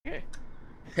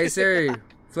Hey Siri,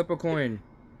 flip a coin.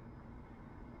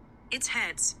 It's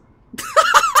heads.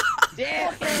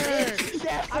 Yeah,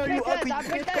 Yeah, so you ugly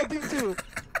bitch. You too.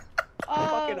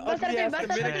 fucking Best ugly ass out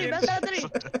of 3, Dominican. best out of 3.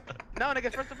 No,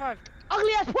 nigga, first to 5.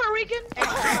 Ugly ass Puerto Rican.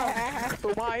 Who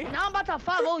am I? Now I'm about to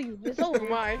 5-0 you. It's over. Who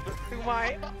am I? Who am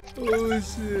I? Oh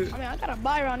shit. I mean, I got a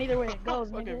buy round either way it goes,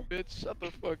 Fucking nigga. bitch, shut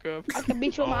the fuck up. I can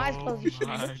beat you with my eyes closed, you shit,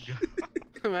 my nigga.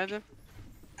 God. Imagine.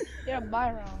 You're a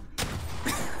buy round.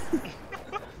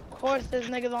 Of course, this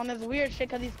nigga's on this weird shit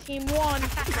because he's team 1.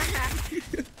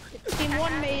 Team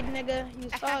 1 made, nigga. You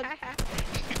suck.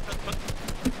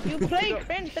 You play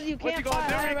cringe because you can't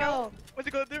fire IRL. What's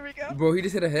he gonna do, Riko? Bro, he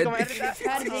just hit a head. Come on, edit that.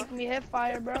 Try to make me hit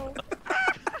fire, bro.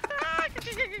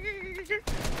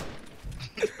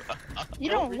 You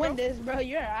don't win this, bro.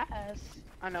 You're ass.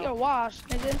 I know. You're washed,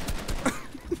 nigga.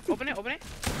 Open it, open it.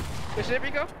 Good shit,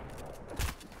 Riko.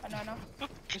 I know.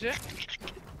 Good shit.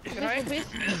 Good Full right. piece.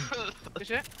 Good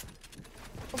shit.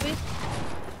 Full piece.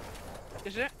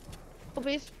 Good shit. Full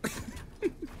piece.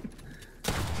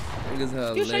 Niggas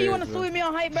hilarious, You sure you want to bro. sue me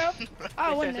on hype, bro?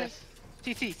 I'll win this.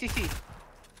 CC.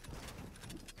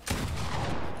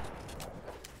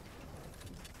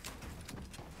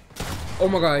 Oh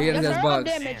my god, he had Yes, his sir. ass I'm box.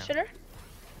 damage, shitter.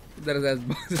 That is ass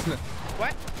box.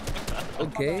 What?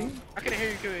 Okay. I couldn't hear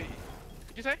you. What'd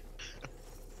you say?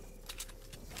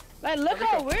 Like, look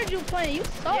how weird you playing. You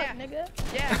suck, Yeah. nigga.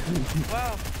 Yeah.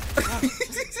 Well.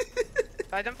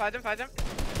 Fight him.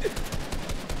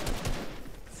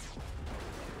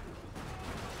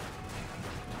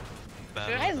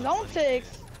 Nice zone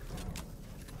 6.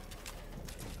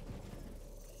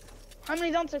 How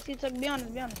many zone 6 you took? Be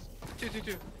honest. 2.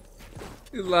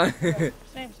 He's lying.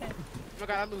 Same. Oh my god,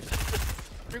 I lose.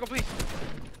 Riko, please.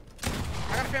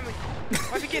 I got a family.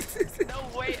 Watch it get.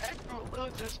 No way, Ekro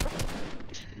loses.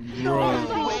 Bro.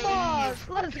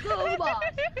 Let's go, boss.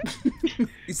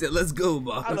 He said, let's go, I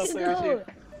boss. love Let's playing go. with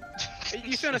you.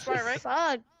 You still in the spot, right?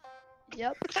 Suck.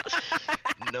 Yep.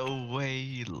 No way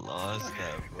he lost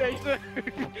that, Yeah, bro. you still.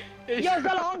 Yeah, you Yo, still-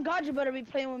 Zella, on God, you better be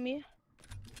playing with me.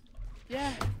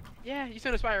 Yeah, you still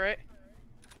in the spot, right?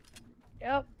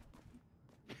 Yep.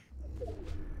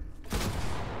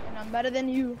 And I'm better than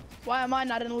you. Why am I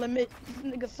not in the limit? This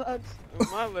nigga sucks. In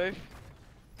my life.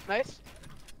 Nice.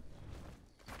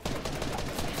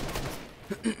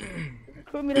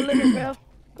 Recruit me to limit, bro.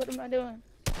 What am I doing?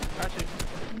 Got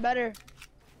you. Better.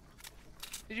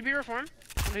 Did you be reformed?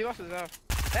 No, he lost his That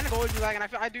nigga always be lagging.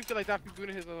 I do feel like that be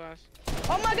booting his little ass.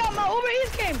 Oh my god, my Uber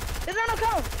Eats came. Is there no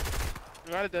count?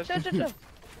 Right it does. Chill.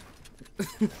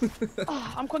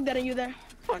 Oh, I'm quick getting you there.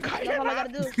 Oh god, That's all I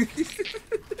gotta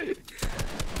do.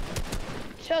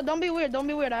 Chill, don't be weird.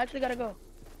 I actually gotta go.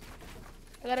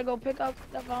 I gotta go pick up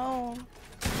the phone.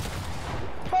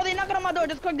 Bro, they knocking on my door.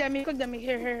 Just quick at me.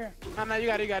 Here. No, you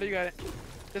got it.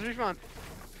 Just respawn.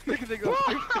 Look at the go.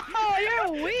 Bro,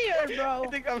 you're weird, bro. You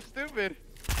think I'm stupid?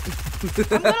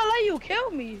 I'm gonna let you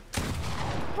kill me.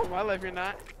 Oh, my life, you're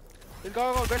not. Let's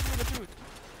go. Go for the truth.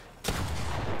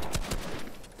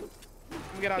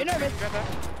 Get out. You're nervous. Grab that.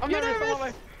 I'm You're nervous.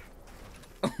 nervous.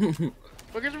 I'm alive.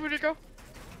 What gives you Riko?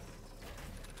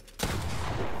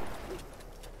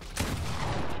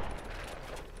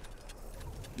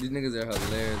 These niggas are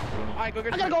hilarious, bro. Alright, go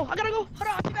get I gotta go. Hold on,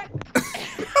 I'll be back.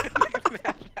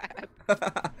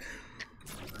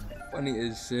 Funny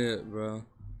as shit, bro.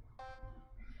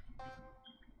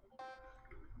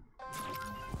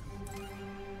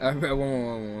 Alright,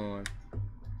 one.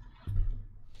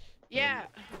 Yeah.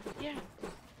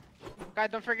 Guys,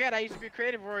 don't forget, I used to be a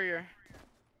creative warrior.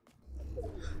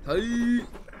 Hey.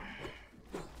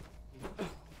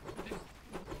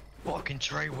 Fucking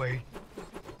Treyway.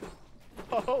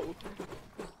 Oh.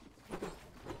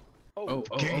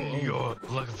 King New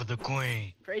York, looking for the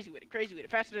queen. Crazy with it.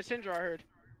 Faster than Syndra, I heard.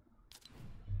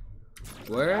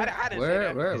 Where? I didn't say Where?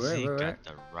 that. Where? Cause he Where? got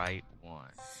the right one.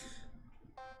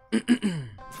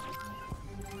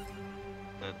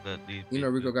 You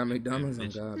know Riko got McDonald's on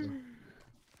God,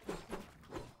 bro.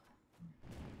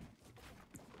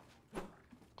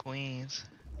 Queens,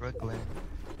 Brooklyn.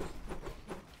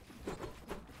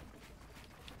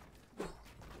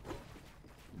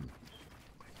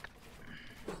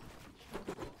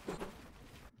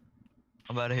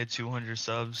 I'm about to hit 200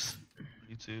 subs.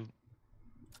 YouTube.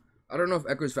 I don't know if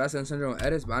Echo's faster than Syndrome on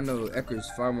edits, but I know Echo's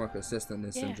far more consistent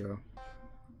than Syndrome.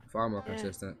 Far more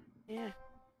consistent. Yeah.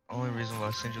 Only reason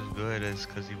why Syndrome's good is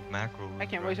because he macro. I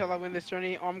can't wait till I win this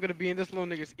tourney. Oh, I'm gonna be in this little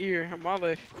nigga's ear. I'm my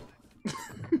life.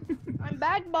 I'm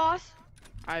back, boss.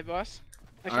 Alright, boss.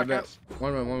 Next I shot bet. counts.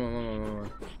 One more.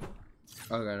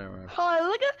 Okay, never mind.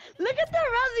 Oh, look at the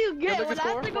rounds you get look when at I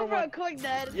have score, to go for 4-1. a quick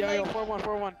dead. Yo, Like,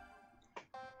 4-1.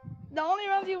 the the only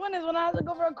rounds you win is when I have to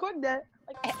go for a quick debt.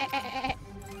 Like,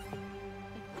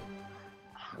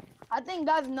 I think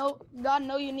God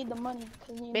know you need the money.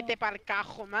 You know. Vete para el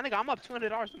cajo, man. Nigga, I'm up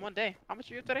 $200 in one day. How much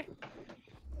were you today?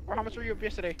 Or how much were you up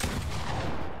yesterday?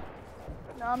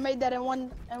 No, I made that in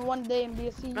one day in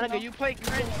BSC. Man, nigga, you play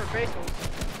cringe for pesos.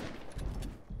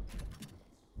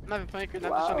 I'm not even playing cringe.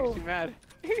 I'm just trying to get you mad.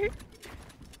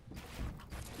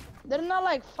 They're not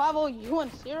like 5-0 you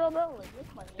and 0, bro.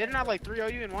 Like, Didn't have like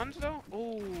 3-0 you in ones though?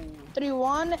 Ooh.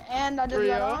 3-1 and I just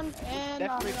got on and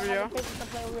Definitely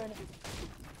 3-0.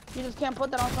 You just can't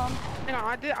put that on some.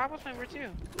 Nigga, I was playing weird too.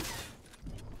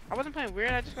 I wasn't playing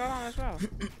weird, I just got on as well.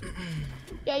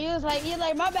 Yeah, you was like,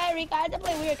 my bad, Riko. I had to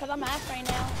play weird because I'm ass right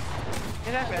now.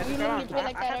 Exactly, I You just got literally on. play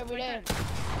like that every day.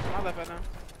 I left it now.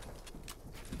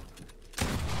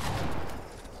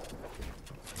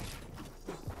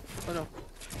 Oh no.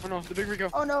 Oh no, the big Riko.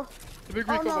 Oh no. The big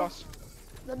Riko boss.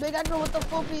 The big actor with the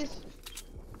full piece.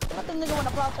 Let the nigga win a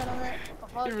plow tournament.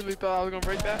 He really thought I was gonna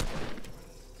break that.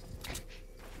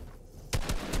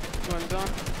 Going down.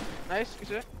 Nice, you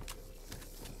see it?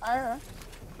 Alright.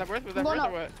 Was that worth? Was that worth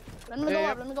or what? Let me go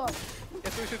up, let me go up. Yeah,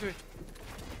 three.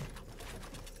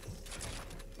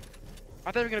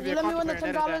 I thought we were gonna be You a let me win the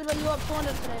content $10, but you up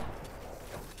 200 today.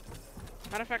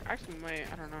 Matter of fact, actually,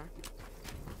 I don't know.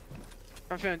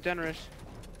 I'm feeling generous.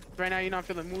 Right now, you're not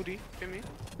feeling moody. Feel me?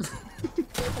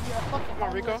 Come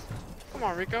on, Riko. Come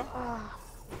on, Riko.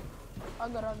 I'll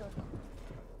go.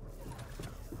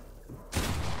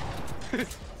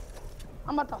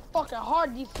 I'm about to fucking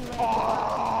hard DC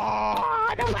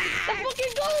right now. The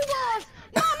fucking goal boss!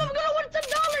 No, I'm gonna win $10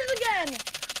 again!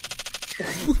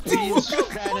 These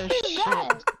kind of shit.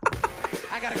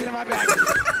 I gotta get in my bag.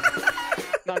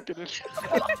 Not kidding.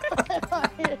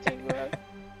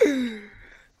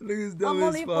 Niggas dumb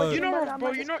as fuck. You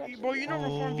know,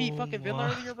 Reform beat fucking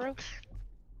Villa earlier, bro?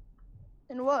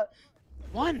 In what?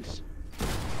 Once.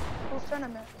 Whose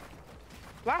tournament?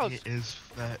 Laos. He is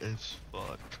fat as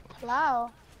fuck.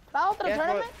 Plow for the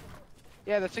tournament?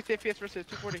 Yeah, the 6 FPS versus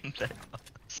 240.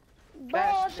 Bro,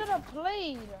 I should have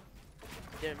played.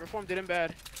 Yeah, Reform did him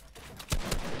bad.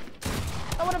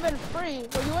 That would have been free.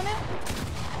 Were you in it?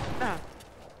 Nah.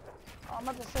 Oh, I'm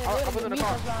about to say, I was in the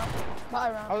car. Bye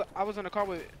round. I was in the car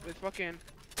with fucking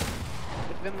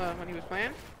Vinla when he was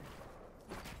playing.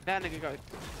 That nigga got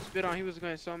spit on. He was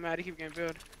getting so mad. He kept getting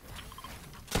billed.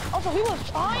 Oh, so he was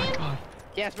trying? Oh my god.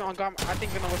 Yes, man. I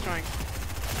think Vinla was trying.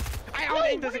 I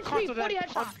out-aimed as a console. 40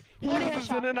 headshot. 40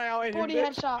 headshot. 40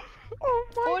 headshot. Oh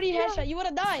my 40 headshot. You would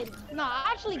have died. Nah,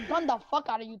 I actually gunned the fuck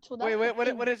out of you too. Wait,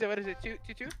 what is it? What is it?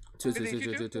 2-2? 2.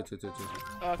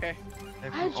 Oh, okay. I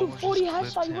had you 40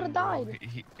 headshot. You would have died.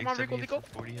 Come on, Riko.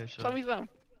 40 headshot. Tell me something.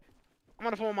 I'm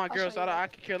on the phone with my girl, so I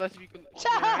could care less if you can.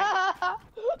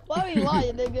 Why are you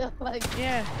lying, nigga? Like,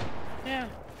 Yeah.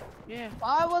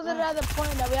 why was it at the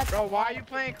point that we had to? Bro, why are you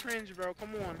playing cringe, bro?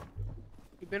 Come on.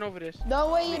 You've been over this. The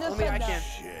way you just Only said I that.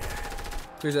 can.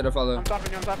 Appreciate the follow. I'm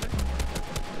stopping.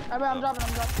 Alright, I'm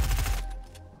dropping.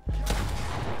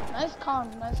 Nice calm.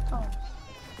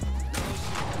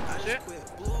 Shit.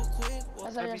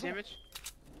 That's That'd be damage.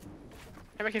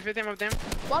 Hey, I can fit him up them.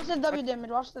 Watch this W damage.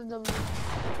 Watch this W.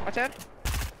 Watch that.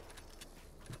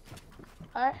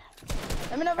 Alright.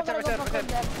 Let me know if I gotta go for quick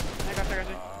death. I got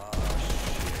you.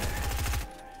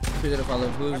 Appreciate the follow.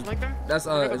 Who's? Link them? That's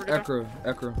it's Ekro.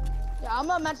 Yeah, I'm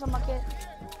gonna match on my kid.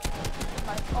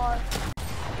 My car.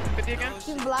 50 again?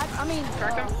 He's black. I mean,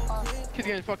 Crack him. Kid's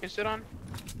getting fucking shit on.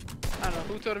 I don't know.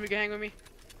 Who told him he could hang with me?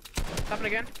 Happen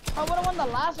again? I would've won the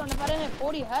last one if I didn't hit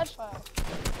 40 headshot.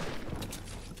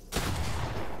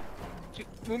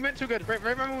 Movement too good. Right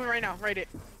my movement right now. Right it.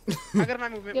 I got my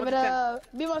movement. Give What's it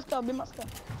the 10? be my skill.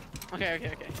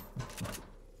 Okay.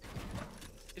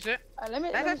 Is it? Alright, let me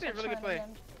That's let me actually a really good play.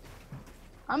 again.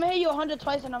 I'm gonna hit you 100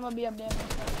 twice and I'm gonna be up there.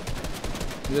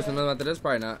 You listen to after this?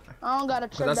 Probably not. I don't got a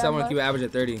trip. Cause I said I want to much. keep it average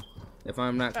at 30. If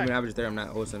I'm not keeping average at 30, I'm not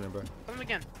hosting it, bro. Tell him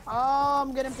again. Oh,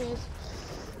 I'm getting peace.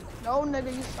 No,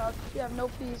 nigga, you suck. You have no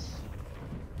peace.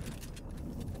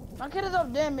 My kid is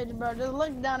up damage, bro. Just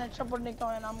look down and triple Nico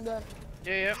and I'm good.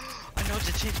 Yeah. I know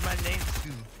to change my name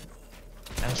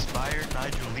to Aspire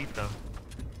Nigelito.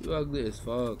 You ugly as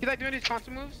fuck. He's like doing these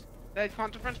contra moves. That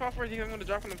contra French fall for. He's gonna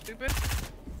drop when I'm stupid.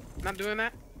 Not doing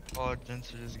that. Oh,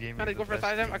 Jensen just gave me Trying to go for a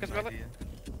side jump. I can smell it. idea.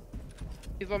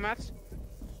 He's low mats.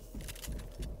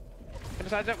 Get a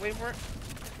side jump. Waiting for it.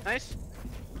 Nice.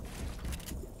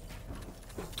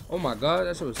 Oh my god,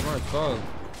 that shit was smart as fuck.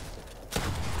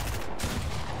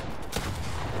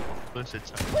 Listen,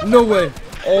 time. No way.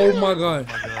 Oh my god.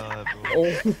 Oh my god, bro. Oh.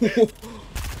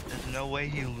 There's no way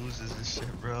he loses this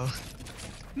shit, bro.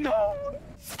 No.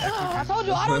 I told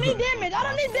you, I don't need damage. I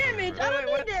don't need damage. I don't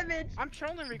Wait, need damage. I'm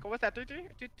trolling Riko. What's that? 3-3?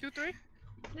 2-3?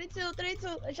 3-2,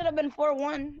 3-2. It should have been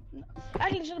 4-1.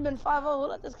 Actually, it should have been 5-0. We'll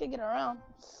let this kid get around.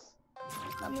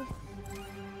 Let me.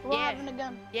 What happened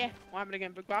again? Yeah. What happened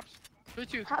again? Big Pops?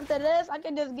 3-2. After this, I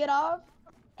can just get off.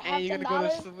 And you're gonna go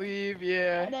to sleep,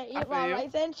 yeah. And then eat my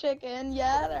rice and chicken.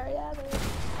 Yeah,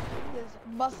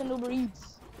 just busting Uber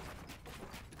Eats.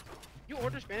 You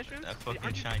order Spanish food? That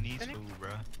fucking Chinese food, bro.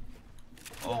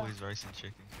 Always rice and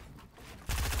chicken.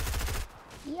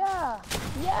 Yeah.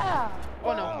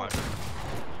 Oh no. Oh my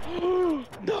god.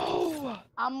 No!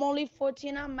 I'm only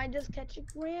 14. I might just catch a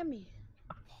Grammy.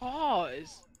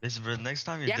 Pause. This bro, next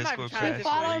time your Yeah, I'm not Discord trying She to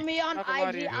crash, followed like, me on Not gonna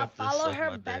lie to IG. you. I You have to follow suck her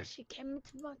my back. dick. She came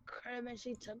into my crib and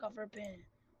she took off her pin.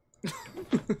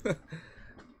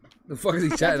 The fuck is he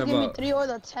She had chatting to give me about? 3 or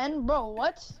the 10, bro.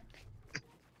 What?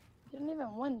 You didn't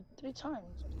even win 3 times.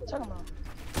 What are you talking about?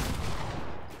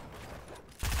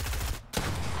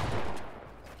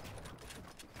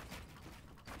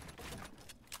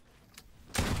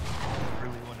 I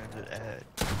really wanted to add.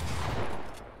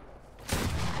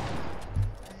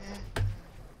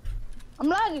 I'm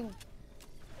lagging.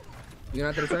 You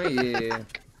not to the tourney? Yeah.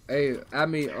 Hey, add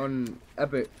me on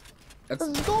Epic. Let's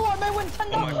go. I might win $10.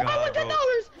 Oh my I won God, $10. bro.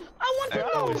 I won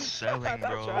Echo $10. is selling,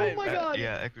 bro. right. Oh my god.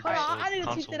 Yeah, Echo Hold just on, I need to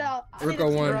sold tweet it console. out. Rico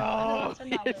won. Bro,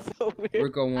 $10. it's so weird.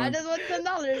 Rico I won. just won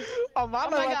 $10. Oh my Oh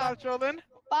my god, God. I'm trolling.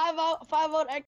 5 out